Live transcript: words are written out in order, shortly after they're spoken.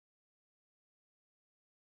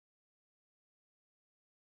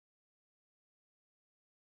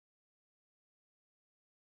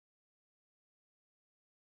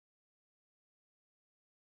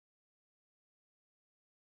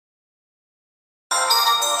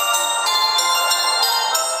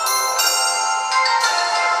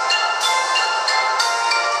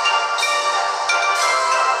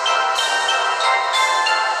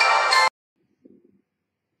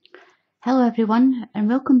everyone, and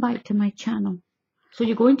welcome back to my channel. So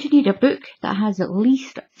you're going to need a book that has at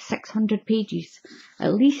least 600 pages,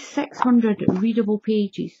 at least 600 readable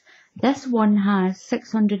pages. This one has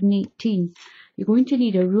 618. You're going to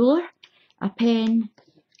need a ruler, a pen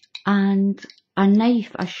and a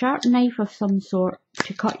knife, a sharp knife of some sort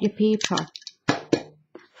to cut your paper.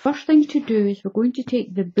 First thing to do is we're going to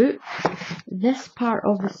take the book, this part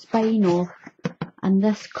of the spine off and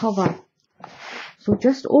this cover. So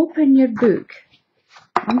just open your book.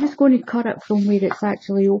 I'm just going to cut it from where it's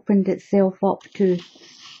actually opened itself up to.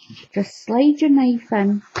 Just slide your knife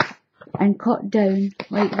in and cut down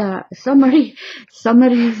like that. Some are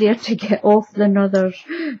easier to get off than others.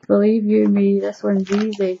 Believe you me, this one's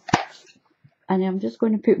easy. And I'm just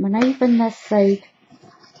going to put my knife in this side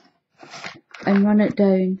and run it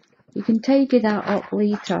down. You can tidy that up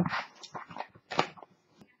later.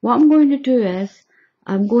 What I'm going to do is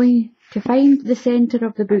I'm going to find the centre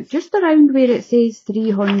of the book, just around where it says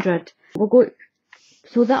 300.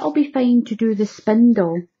 So that'll be fine to do the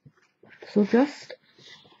spindle. So just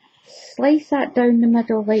slice that down the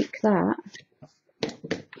middle like that.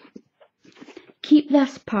 Keep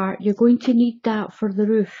this part, you're going to need that for the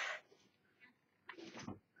roof.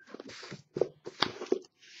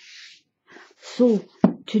 So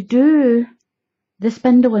to do the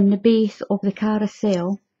spindle in the base of the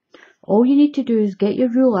carousel, all you need to do is get your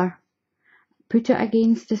ruler, put it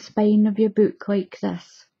against the spine of your book like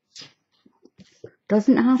this.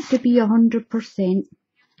 Doesn't have to be 100%.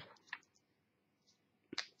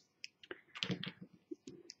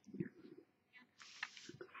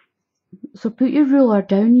 So put your ruler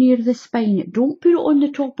down near the spine. Don't put it on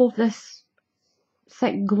the top of this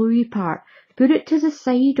thick gluey part. Put it to the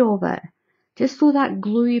side of it, just so that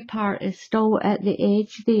gluey part is still at the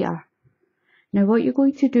edge there. Now what you're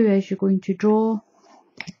going to do is you're going to draw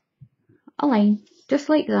a line, just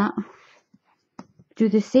like that. Do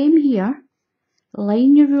the same here.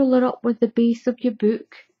 Line your ruler up with the base of your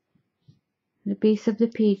book, the base of the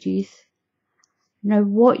pages. Now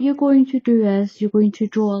what you're going to do is you're going to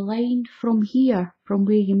draw a line from here, from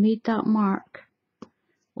where you made that mark,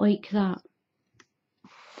 like that.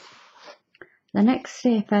 The next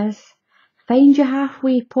step is find your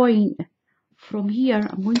halfway point. From here,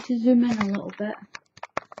 I'm going to zoom in a little bit.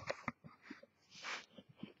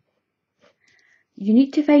 You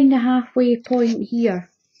need to find a halfway point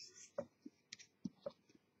here.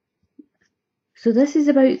 So this is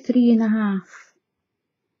about 3.5.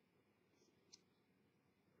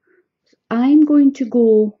 I'm going to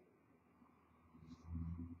go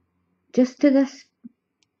just to this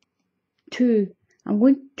 2. I'm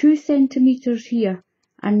going 2 centimeters here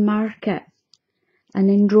and mark it, and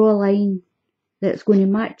then draw a line that's going to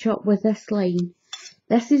match up with this line.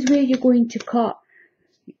 This is where you're going to cut.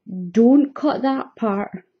 Don't cut that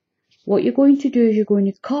part. What you're going to do is you're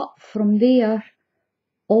going to cut from there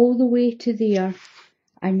all the way to there,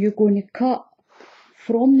 and you're going to cut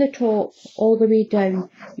from the top all the way down.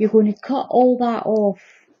 You're going to cut all that off.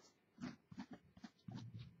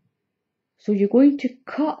 So you're going to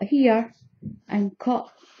cut here and cut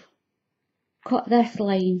this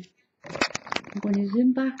line. I'm going to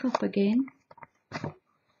zoom back up again.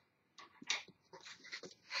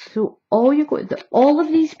 So all of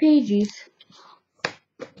these pages,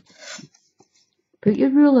 put your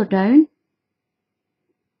ruler down.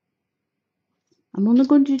 I'm only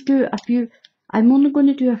going to do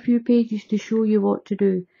a few pages to show you what to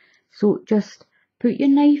do. So just put your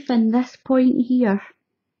knife in this point here.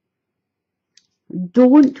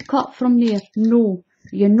 Don't cut from there. No,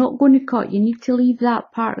 you're not going to cut. You need to leave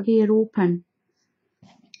that part there open.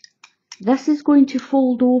 This is going to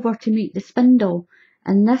fold over to make the spindle,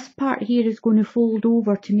 and this part here is going to fold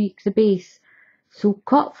over to make the base. So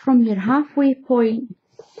cut from your halfway point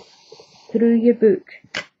through your book.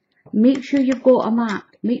 Make sure you've got a mat.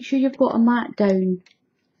 Make sure you've got a mat down.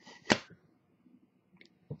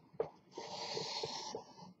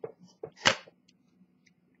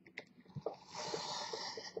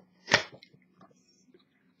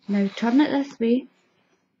 Now turn it this way.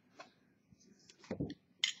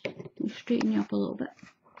 Straighten you up a little bit.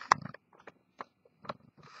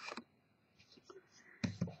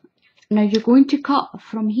 Now you're going to cut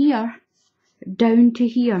from here down to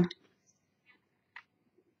here.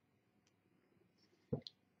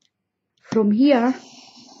 From here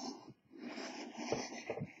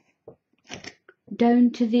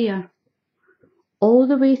down to there, all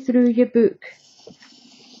the way through your book.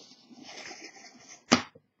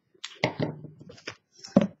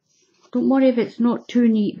 Don't worry if it's not too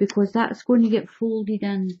neat, because that's going to get folded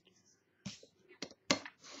in.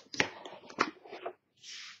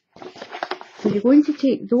 So you're going to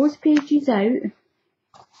take those pages out.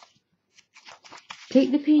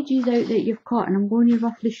 Take the pages out that you've cut, and I'm going to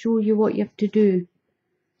roughly show you what you have to do.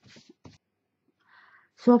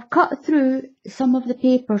 So I've cut through some of the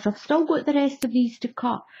papers. I've still got the rest of these to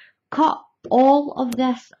cut. Cut all of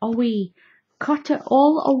this away. Cut it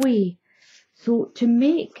all away. So to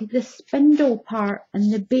make the spindle part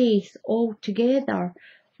and the base all together,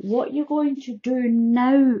 what you're going to do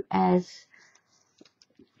now is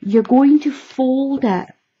you're going to fold it.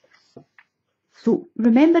 So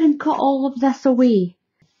remember and cut all of this away.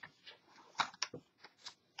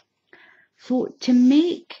 So to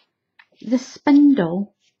make the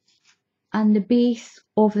spindle and the base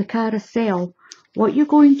of the carousel, what you're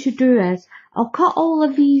going to do is, I'll cut all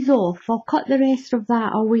of these off. I'll cut the rest of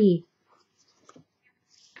that away.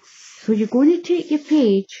 So you're going to take your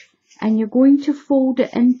page and you're going to fold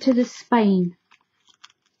it into the spine.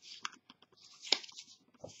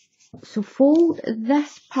 So fold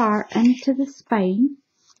this part into the spine.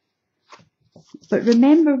 But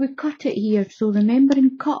remember, we cut it here, so remember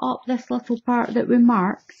and cut up this little part that we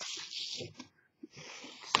marked.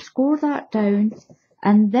 Score that down,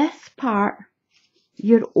 and this part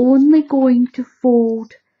you're only going to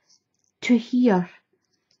fold to here.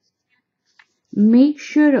 Make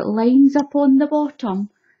sure it lines up on the bottom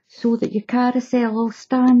so that your carousel will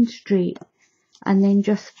stand straight, and then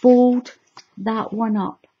just fold that one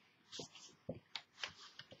up.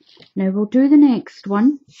 Now we'll do the next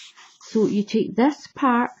one. So you take this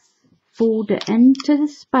part, fold it into the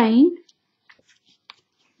spine,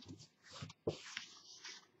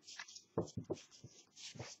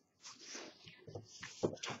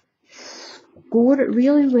 score it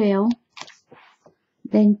really well,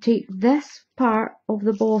 then take this part of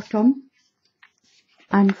the bottom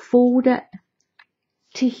and fold it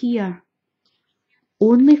to here.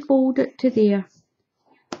 Only fold it to there.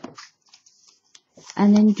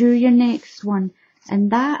 And then do your next one.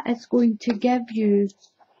 And that is going to give you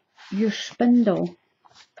your spindle.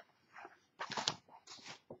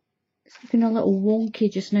 It's looking a little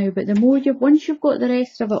wonky just now, but the more once you've got the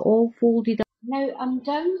rest of it all folded up. Now I'm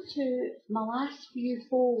down to my last few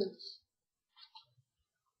folds.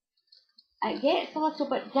 It gets a little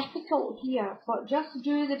bit difficult here, but just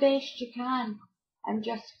do the best you can and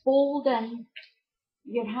just fold in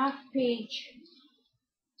your half page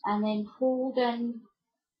and then fold in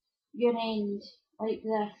your end like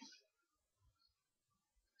this.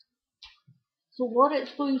 So what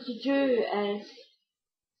it's going to do is,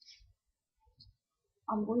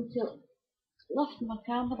 I'm going to lift my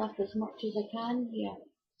camera up as much as I can here.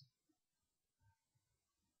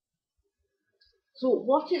 So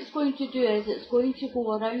what it's going to do is it's going to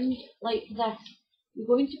go around like this. You're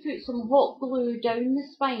going to put some hot glue down the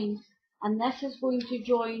spine, and this is going to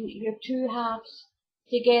join your two halves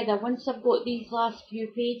together once I've got these last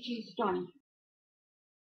few pages done.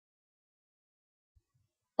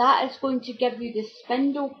 That is going to give you the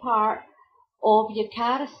spindle part of your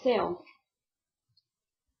carousel.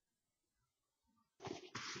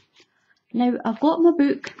 Now I've got my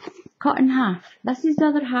book cut in half. This is the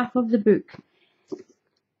other half of the book.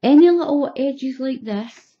 Any little edges like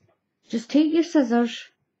this, just take your scissors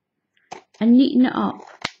and neaten it up.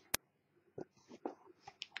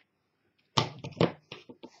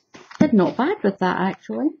 Did not bad with that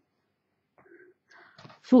actually.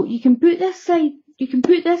 So you can put this side, you can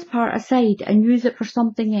put this part aside and use it for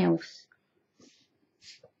something else.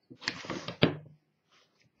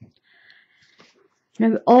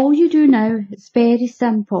 Now all you do now is very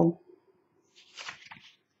simple.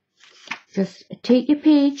 Just take your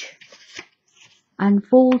page and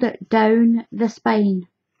fold it down the spine.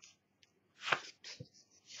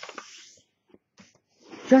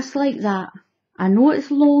 Just like that. I know it's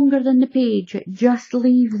longer than the page, just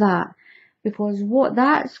leave that, because what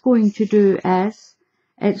that's going to do is,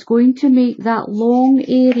 it's going to make that long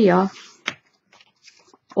area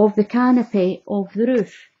of the canopy of the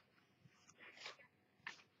roof.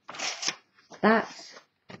 That's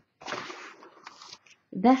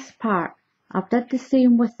this part. I've did the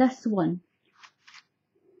same with this one.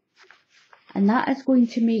 And that is going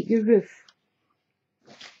to make your roof.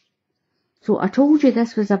 So I told you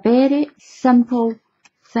this was a very simple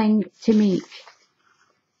thing to make.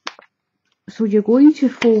 So you're going to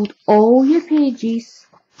fold all your pages,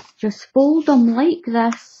 just fold them like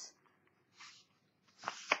this.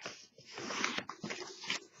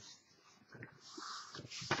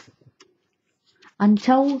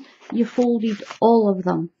 Until you folded all of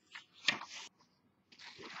them.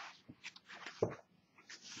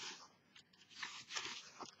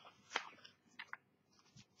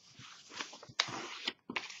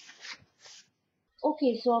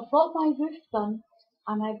 Okay, so I've got my roof done,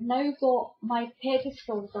 and I've now got my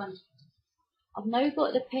pedestal done. I've now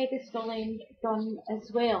got the pedestal end done as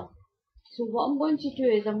well. So what I'm going to do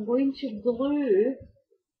is I'm going to glue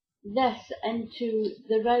this into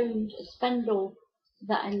the round spindle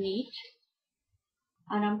that I need,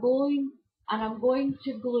 and I'm going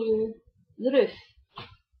to glue the roof.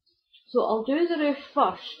 So I'll do the roof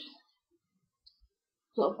first.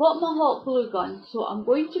 So I've got my hot glue gun, so I'm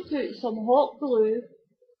going to put some hot glue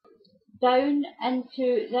down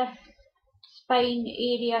into this spine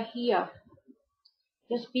area here.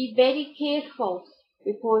 Just be very careful,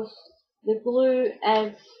 because the glue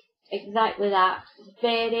is exactly that. It's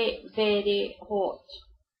very, very hot.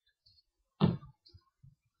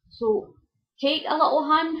 So take a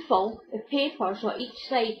little handful of papers on each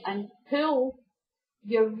side and pull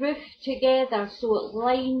your roof together so it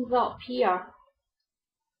lines up here.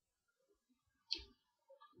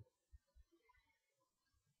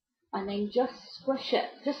 And then just squish it,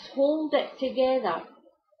 just hold it together.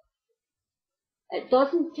 It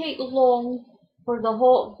doesn't take long for the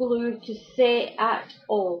hot glue to set at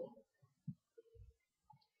all.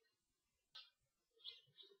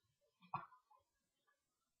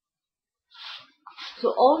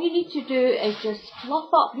 So all you need to do is just fluff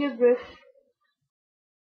up your roof.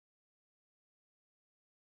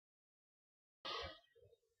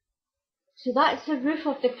 So that's the roof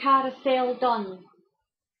of the carousel done.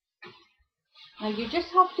 Now you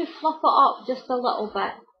just have to fluff it up just a little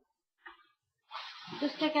bit,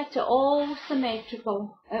 just to get it all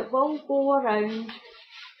symmetrical. It will go around.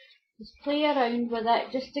 Just play around with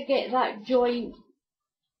it just to get that joint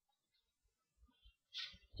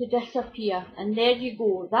to disappear. And there you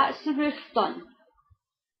go, that's the roof done.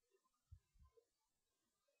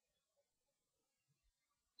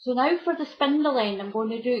 So now for the spindle end, I'm going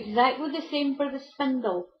to do exactly the same for the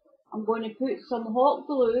spindle. I'm going to put some hot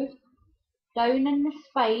glue down in the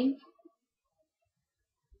spine.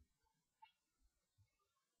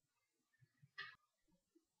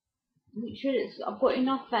 Make sure I've got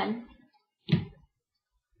enough in.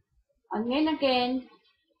 And then again,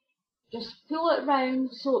 just pull it round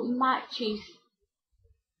so it matches.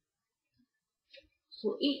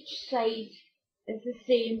 So each side is the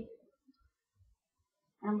same.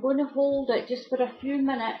 I'm going to hold it just for a few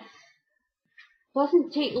minutes.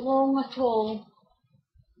 Doesn't take long at all.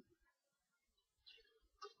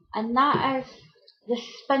 And that is the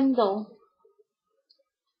spindle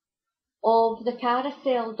of the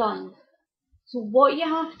carousel done. So what you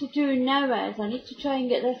have to do now is, I need to try and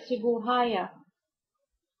get this to go higher.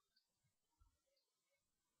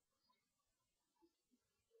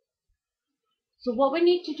 So what we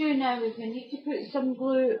need to do now is we need to put some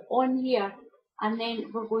glue on here, and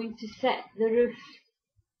then we're going to set the roof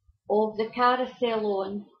of the carousel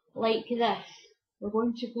on like this. We're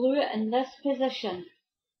going to glue it in this position.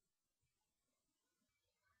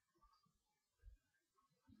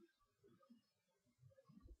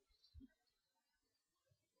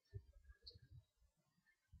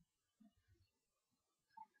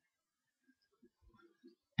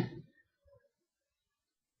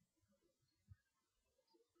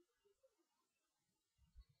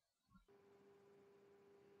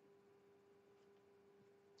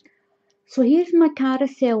 So here's my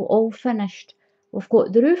carousel all finished. We've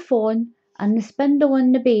got the roof on, and the spindle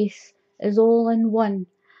on the base is all in one.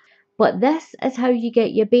 But this is how you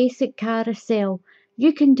get your basic carousel.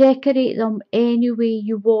 You can decorate them any way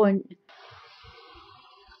you want.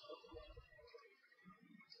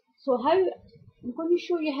 So I'm going to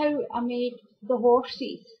show you how I made the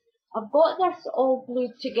horses. I've got this all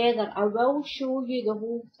glued together. I will show you the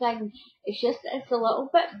whole thing. It's a little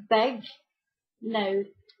bit big now.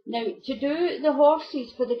 Now, to do the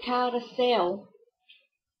horses for the carousel,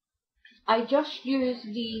 I just use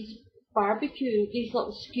these these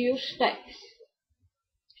little skewer sticks.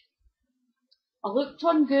 I looked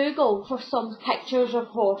on Google for some pictures of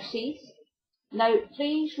horses. Now,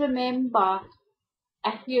 please remember,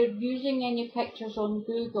 if you're using any pictures on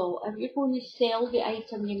Google, if you're going to sell the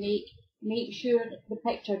item you make sure the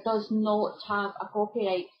picture does not have a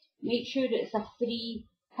copyright. Make sure it's a free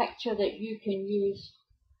picture that you can use.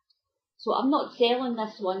 So I'm not selling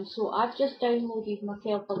this one, so I've just downloaded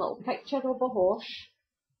myself a little picture of a horse.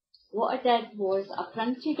 What I did was I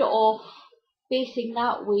printed it off facing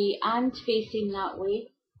that way and facing that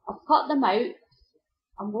way. I've cut them out.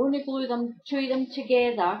 I'm going to glue two of them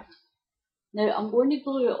together. Now I'm going to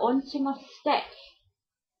glue it onto my stick.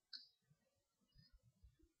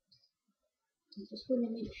 I'm just going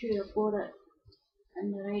to make sure I've got it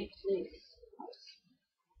in the right place.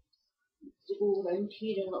 To go around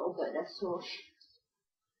here a little bit, this horse.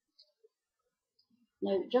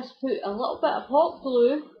 Now just put a little bit of hot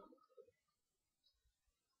glue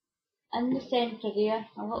in the centre there,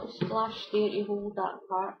 a little splash there to hold that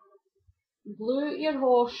part. Glue your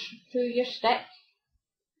horse through your stick,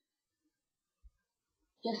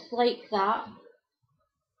 just like that.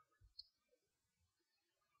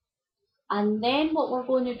 And then what we're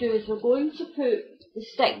going to do is we're going to put the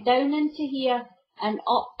stick down into here and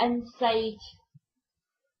up inside.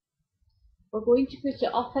 We're going to put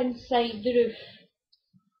it up inside the roof.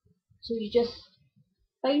 So you just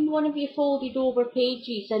find one of your folded over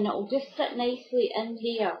pages and it'll just sit nicely in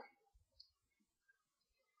here.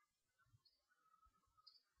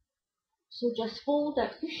 So just fold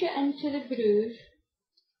it, push it into the groove,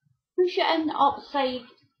 push it in upside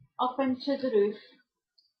up into the roof.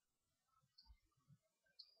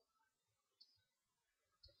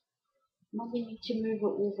 Maybe need to move it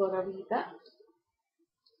over a wee bit.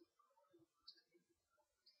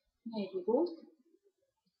 There we go.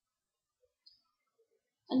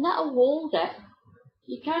 And that'll hold it.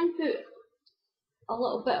 You can put a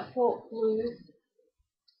little bit of hot glue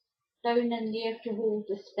down in there to hold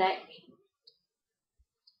the stick.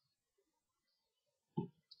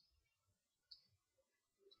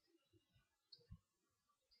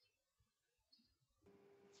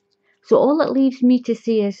 So all it leaves me to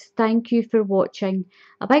say is thank you for watching.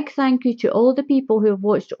 A big thank you to all the people who have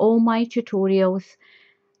watched all my tutorials.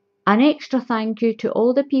 An extra thank you to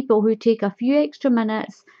all the people who take a few extra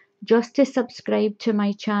minutes just to subscribe to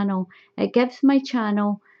my channel. It gives my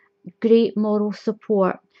channel great moral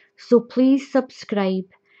support. So please subscribe.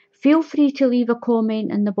 Feel free to leave a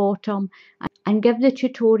comment in the bottom and give the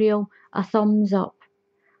tutorial a thumbs up.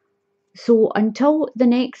 So until the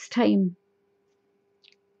next time,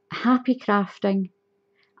 happy crafting.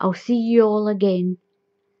 I'll see you all again.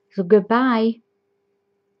 So goodbye.